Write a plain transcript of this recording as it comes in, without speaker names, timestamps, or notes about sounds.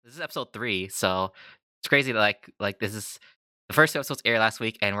this is episode 3, so it's crazy that like this is the first 2 episodes aired last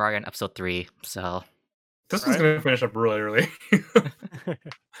week, and we're already on episode 3, so This one's gonna finish up really early.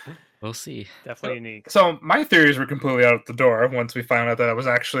 we'll see. Definitely unique. So my theories were completely out the door once we found out that it was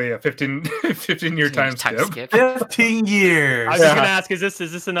actually a 15-year time skip. 15 years. I was just gonna ask, is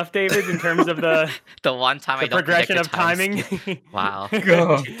this enough, David, in terms of the The one time I the don't progression predict of a time timing? skip. Wow. God. The I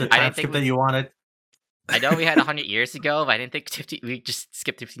time didn't think skip that you wanted. I know we had 100 years ago, but I didn't think 50. We just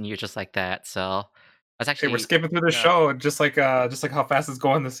skipped 15 years just like that. So that's Hey, actually we're skipping through the show just like how fast it's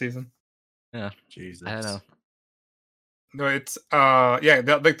going this season. Jesus. I don't know. No, it's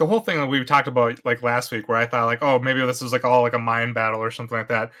like the whole thing that we talked about like last week, where I thought like, oh, maybe this was like all like a mind battle or something like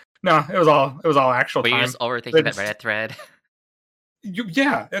that. No, it was all actual But you're time. just overthinking that It's- Reddit thread.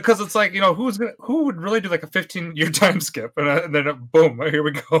 Yeah, because it's like, who would really do like a 15-year time skip and then boom, here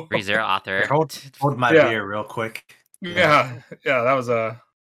we go. 3-0 author. Hold my Yeah. beer real quick. Yeah, that was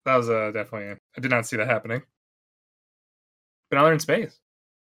definitely. I did not see that happening. But now they're in space.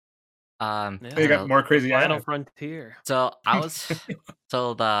 Yeah. You got more crazy. Final eyes. frontier. So I was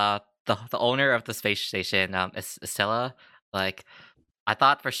so the owner of the space station, Estella, like I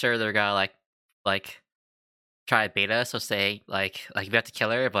thought for sure they're gonna like try to bait us, so say like we have to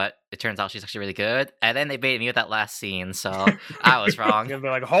kill her, but it turns out she's actually really good. And then they baited me with that last scene, so I was wrong. You're gonna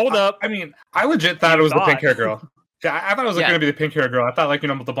be like, hold up. I mean, I legit thought it was the thought. pink hair girl. Yeah, I thought it was like, Yeah. going to be the pink hair girl. I thought like the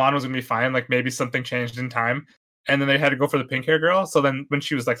blonde was going to be fine. Like maybe something changed in time, and then they had to go for the pink hair girl. So then when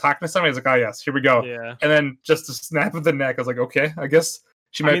she was like talking to somebody, I was like, oh yes, here we go. Yeah. And then just a snap of the neck, I was like, okay, I guess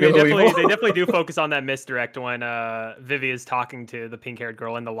she might I mean, be a they little evil. definitely do focus on that misdirect when Vivi is talking to the pink-haired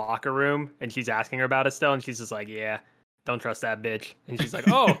girl in the locker room, and she's asking her about Estelle, and she's just like, "Yeah, don't trust that bitch." And she's like,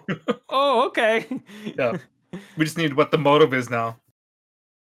 "Oh, okay." Yeah. We just need what the motive is now.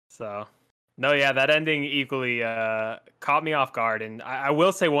 So, no, yeah, that ending equally caught me off guard. And I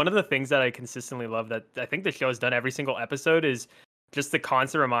will say one of the things that I consistently love that I think the show has done every single episode is just the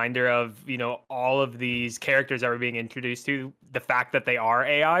constant reminder of, all of these characters that we're being introduced to, the fact that they are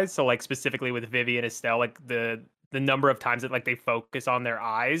AIs. So like specifically with Vivi and Estelle, like the number of times that like they focus on their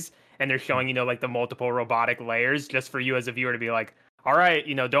eyes and they're showing, like the multiple robotic layers just for you as a viewer to be like, all right,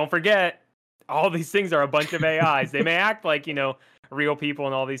 don't forget all these things are a bunch of AIs. They may act like, real people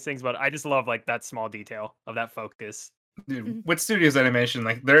and all these things, but I just love like that small detail of that focus. Dude, with Studios Animation,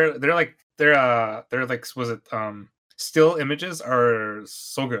 like they're like was it still images are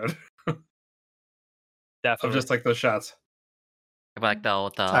so good of Definitely. just like those shots. But like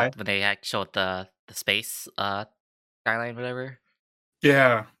the Sorry. when they showed the space skyline, whatever.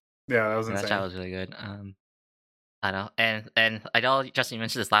 Yeah, that was That insane. shot was really good. I know, and I know Justin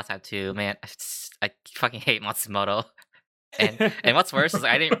mentioned this last time too. Man, I fucking hate Matsumoto. And what's worse is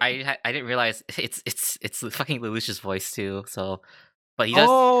I didn't realize it's fucking Lelouch's voice too. So, but he does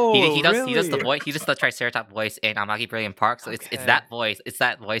he does the really? voice, he does the Triceratops voice in Amagi Brilliant Park. So it's Okay. that voice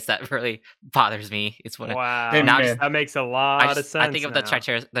that really bothers me. It's when Wow, Hey, now man. that makes a lot of sense. I think of the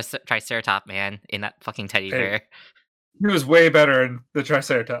now. Triceratops man in that fucking teddy Hey. bear. He was way better in the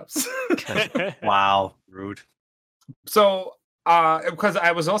Triceratops. Wow. Rude. So, because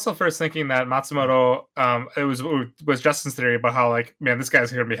I was also first thinking that Matsumoto, it was Justin's theory about how like, man, this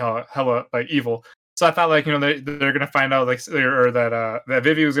guy's gonna be hella like evil. So I thought like, they're gonna find out like, or that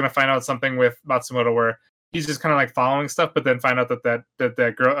Vivi was gonna find out something with Matsumoto where he's just kind of like following stuff, but then find out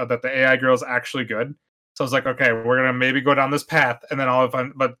that girl, that the AI girl is actually good. So I was like, okay, we're gonna maybe go down this path, and then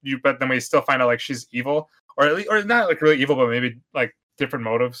but then we still find out like she's evil, or at least, or not like really evil, but maybe like different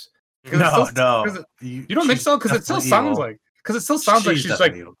motives. 'Cause it No, still- no. 'cause You don't think She's so? Because it still definitely sounds evil. like. Because it still sounds like she's like.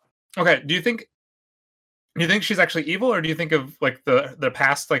 definitely evil. Okay, do you think she's actually evil, or do you think of like the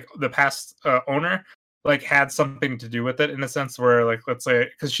past owner like had something to do with it in a sense where like, let's say,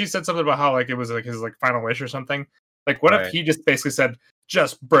 because she said something about how like it was like his like final wish or something. Like, what if Right. he just basically said,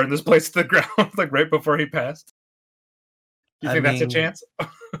 "Just burn this place to the ground," like right before he passed? Do you I think that's a mean, chance?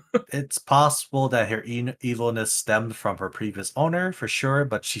 It's possible that her evilness stemmed from her previous owner for sure,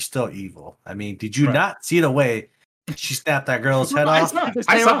 but she's still evil. I mean, did you Right. not see the way she snapped that girl's head I off? saw- Just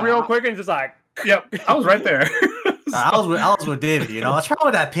I came saw- up real quick and just like, Yep, I was right there. I was with David. What's wrong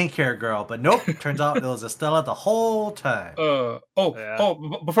with that pink hair girl? But nope, turns out it was Estella the whole time. Yeah.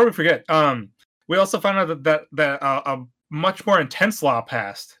 Before we forget, we also found out that a much more intense law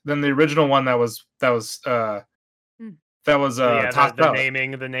passed than the original one that was yeah, tossed the out.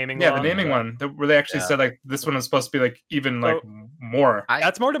 naming Yeah, law. the naming one where they actually Yeah. said like this one is supposed to be like even like So- more.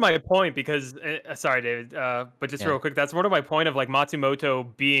 That's more to my point because, sorry, David, but just Yeah. real quick, that's more to my point of like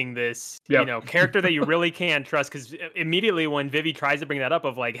Matsumoto being this, Yep. character that you really can't trust. Because immediately when Vivi tries to bring that up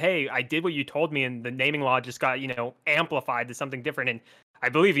of like, hey, I did what you told me, and the naming law just got, amplified to something different. And I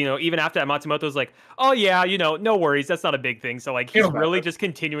believe, even after that, Matsumoto's like, oh yeah, no worries, that's not a big thing. So like he's It'll really happen. just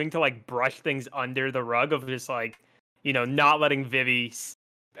continuing to like brush things under the rug of just like, not letting Vivi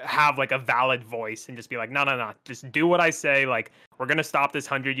have like a valid voice and just be like, no, just do what I say. Like we're gonna stop this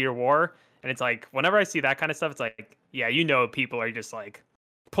 100-year war. And it's like whenever I see that kind of stuff, it's like, yeah, people are just like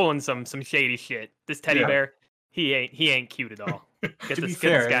pulling some shady shit. This teddy Yeah. bear, he ain't cute at all. Get To be this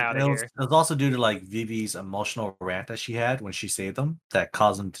fair, guy out of here. it was also due to like Vivi's emotional rant that she had when she saved him that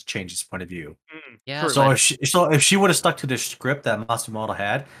caused him to change his point of view. Yeah, True. So but if she would have stuck to the script that Matsumoto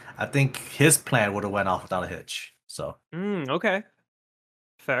had, I think his plan would have went off without a hitch. So Okay.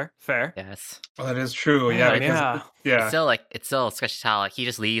 Fair. yes. Well, that is true. Yeah, Man, because yeah. It's still sketchy how like he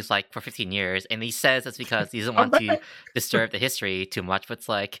just leaves like for 15 years, and he says it's because he doesn't want to disturb the history too much. But it's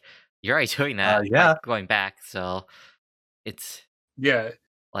like you're already doing that, yeah. like, going back. So it's yeah,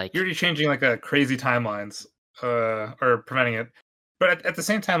 like you're already changing like a crazy timelines, or preventing it. But at the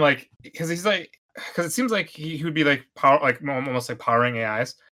same time, like, because it seems like he would be like almost like powering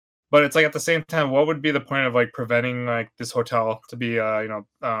AIs. But it's like at the same time, what would be the point of like preventing like this hotel to be he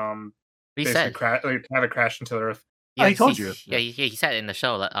basically said. have it crash into the earth? Yeah, he told you. Yeah, he said in the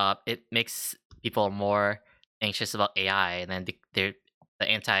show that it makes people more anxious about AI, and then the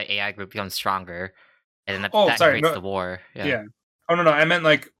anti-AI group becomes stronger, and then that Sorry, creates no, the war. yeah. Oh no, I meant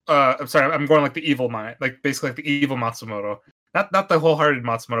like I'm sorry, I'm going like the evil mind, like basically like the evil Matsumoto, not the wholehearted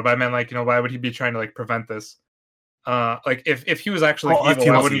Matsumoto, but I meant like why would he be trying to like prevent this? Like if he was actually like, if evil, he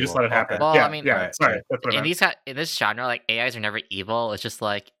why was wouldn't he just evil, let it happen? Well, Yeah, I mean, yeah. right, Sorry, right. that's what I in meant. in this genre, like AIs are never evil. It's just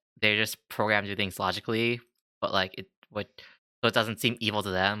like they're just programmed to do things logically, but like so it doesn't seem evil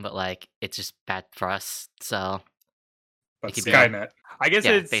to them, but like it's just bad for us. So But could be like- Skynet. I guess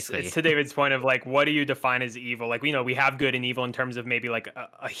Yeah, it's basically. to David's point of like, what do you define as evil? Like, we have good and evil in terms of maybe like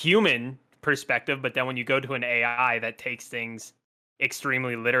a human perspective, but then when you go to an AI that takes things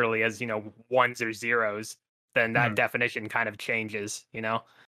extremely literally as ones or zeros, then that Mhm. definition kind of changes.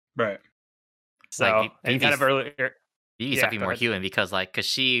 Right. So Like, and kind of earlier. Vivi's Yeah, something go more ahead. human because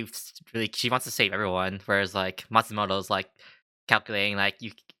she wants to save everyone, whereas like Matsumoto's like calculating like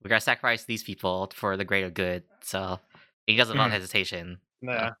we gotta sacrifice these people for the greater good. So he does it without Mhm. hesitation.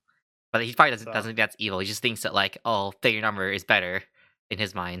 Yeah. But he probably doesn't So- think that's evil. He just thinks that like, oh, bigger number is better in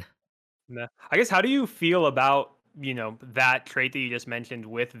his mind. Yeah. I guess how do you feel about that trait that you just mentioned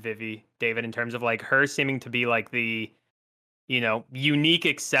with Vivi, David, in terms of like her seeming to be like the unique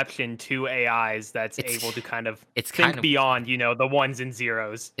exception to AIs that's It's- able to kind of It's think kind of beyond the ones and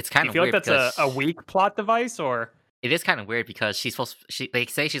zeros. it's Do kind you of feel like weird that's a because weak plot device, or it is kind of weird because they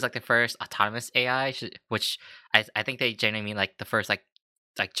say she's like the first autonomous AI, which I think they generally mean like the first like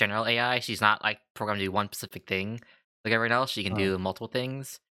general AI. She's not like programmed to do one specific thing like everyone else. She can do multiple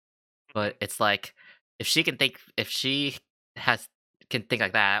things. But it's like if she can think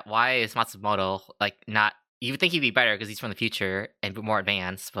like that, why is Matsumoto like not? You would think he'd be better because he's from the future and more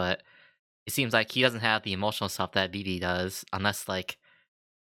advanced, but it seems like he doesn't have the emotional stuff that Vivi does, unless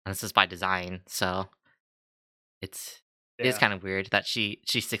it's by design. So it is kind of weird that she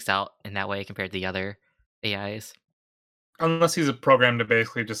sticks out in that way compared to the other AIs. Unless he's a program to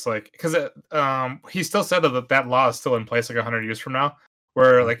basically just like because he still said that law is still in place like 100 years from now,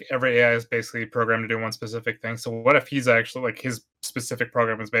 where like every AI is basically programmed to do one specific thing. So what if he's actually like his specific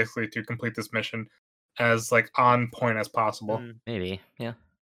program is basically to complete this mission as like on point as possible? Maybe, yeah.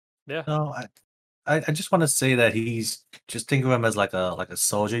 No, I just want to say that he's just think of him as like a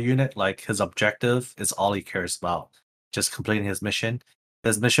soldier unit. Like his objective is all he cares about, just completing his mission.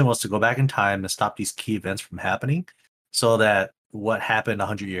 His mission was to go back in time and stop these key events from happening, so that what happened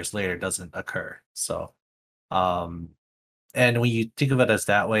 100 years later doesn't occur. So, and when you think of it as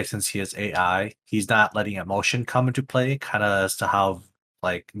that way, since he is AI, he's not letting emotion come into play, kind of as to how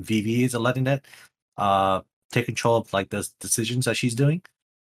like Vivi is letting it take control of like the decisions that she's doing.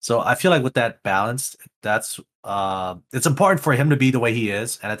 So I feel like with that balance, that's it's important for him to be the way he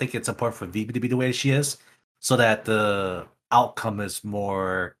is, and I think it's important for Vivi to be the way she is, so that the outcome is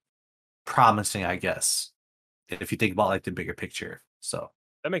more promising, I guess. If you think about like the bigger picture, so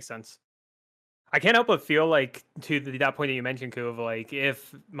that makes sense. I can't help but feel like to that point that you mentioned, Ku, of like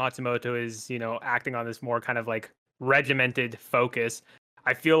if Matsumoto is acting on this more kind of like regimented focus,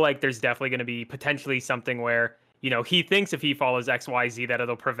 I feel like there's definitely going to be potentially something where he thinks if he follows XYZ that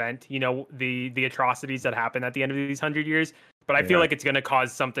it'll prevent the atrocities that happen at the end of these 100 years. But I feel like it's going to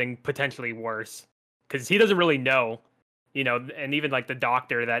cause something potentially worse because he doesn't really know. And even like the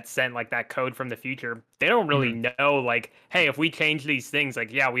doctor that sent like that code from the future, they don't really know like, hey, if we change these things,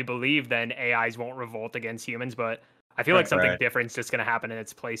 like, yeah, we believe then AIs won't revolt against humans, but I feel like something different's just going to happen in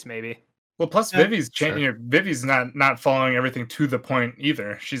its place maybe. Well, plus Yeah, Vivi's sure. changing. Vivi's not following everything to the point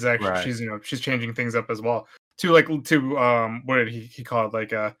either. She's actually Right. she's changing things up as well to what did he call it,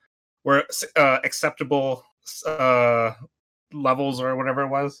 like where acceptable levels or whatever it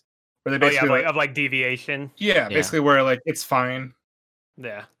was, where they Oh yeah, basically of deviation. yeah, Yeah. basically where like it's fine.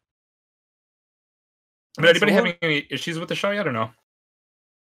 Yeah. But anybody So having any issues with the show yet or no?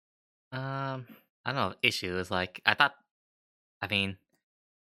 I don't know. Issues like I mean,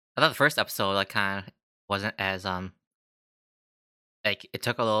 I thought the first episode like kind of wasn't as like it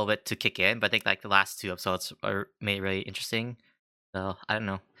took a little bit to kick in, but I think like the last two episodes are made it really interesting. So I don't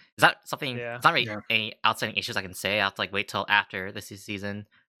know. Is that something? Yeah. It's not really Yeah. any outstanding issues I can say. I have to like wait till after this season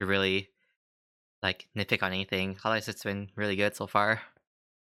to really like nitpick on anything. Otherwise, it's been really good so far.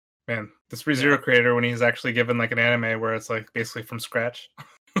 Man, this ReZero creator when he's actually given like an anime where it's like basically from scratch.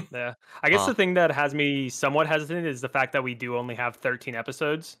 yeah, I guess Oh. the thing that has me somewhat hesitant is the fact that we do only have 13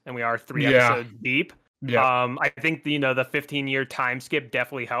 episodes and we are 3 Yeah. episodes deep. Yeah. I think the 15-year time skip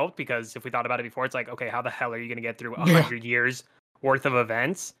definitely helped because if we thought about it before, it's like, okay, how the hell are you going to get through Yeah. 100 years worth of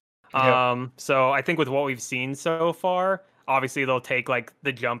events? Yep. So I think with what we've seen so far, obviously they'll take like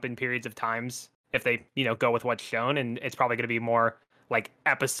the jump in periods of times if they go with what's shown, and it's probably going to be more like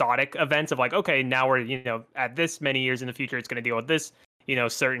episodic events of like, okay, now we're at this many years in the future, it's going to deal with this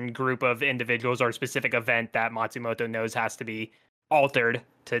certain group of individuals or specific event that Matsumoto knows has to be altered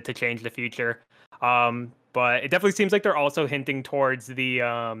to change the future. But it definitely seems like they're also hinting towards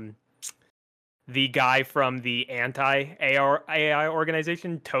the guy from the anti-AI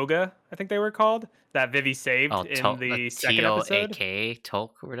organization, Toga, I think they were called, that Vivi saved Oh, in the second episode. TOAK,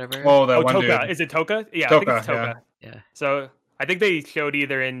 Toke or whatever. Oh, that Oh, one Toka. dude. Is it Toka? Yeah, I think it's Toka, yeah. Toka. Yeah. So I think they showed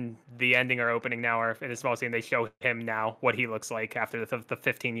either in the ending or opening now, or in a small scene, they show him now what he looks like after the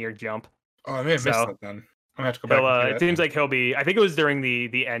 15-year jump. Oh, I may have missed So- that then. I'm gonna have to go back. He'll, And see it that. seems like he'll be. I think it was during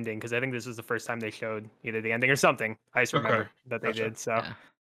the ending because I think this was the first time they showed either the ending or something. I just remember Okay, that they gotcha. did. So Yeah.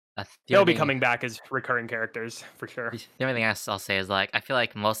 The they'll only be thing- coming back as recurring characters for sure. The only thing I'll say is like I feel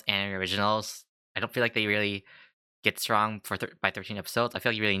like most anime originals, I don't feel like they really get strong by 13 episodes. I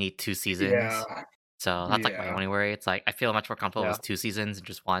feel like you really need 2 seasons. Yeah. So that's like my Yeah. only worry. It's like I feel much more comfortable Yeah. with 2 seasons than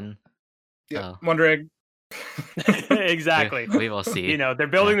just one. Yeah. So Wonder Egg. Exactly. we will see. They're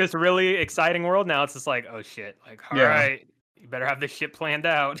building this really exciting world. Now it's just like, oh shit! Like, all right, Yeah. you better have this shit planned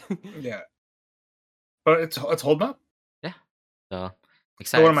out. Yeah. But it's holding up. So So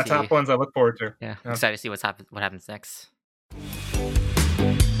excited one of my to see. top ones I look forward to. Yeah, Yeah. excited to see what happens next.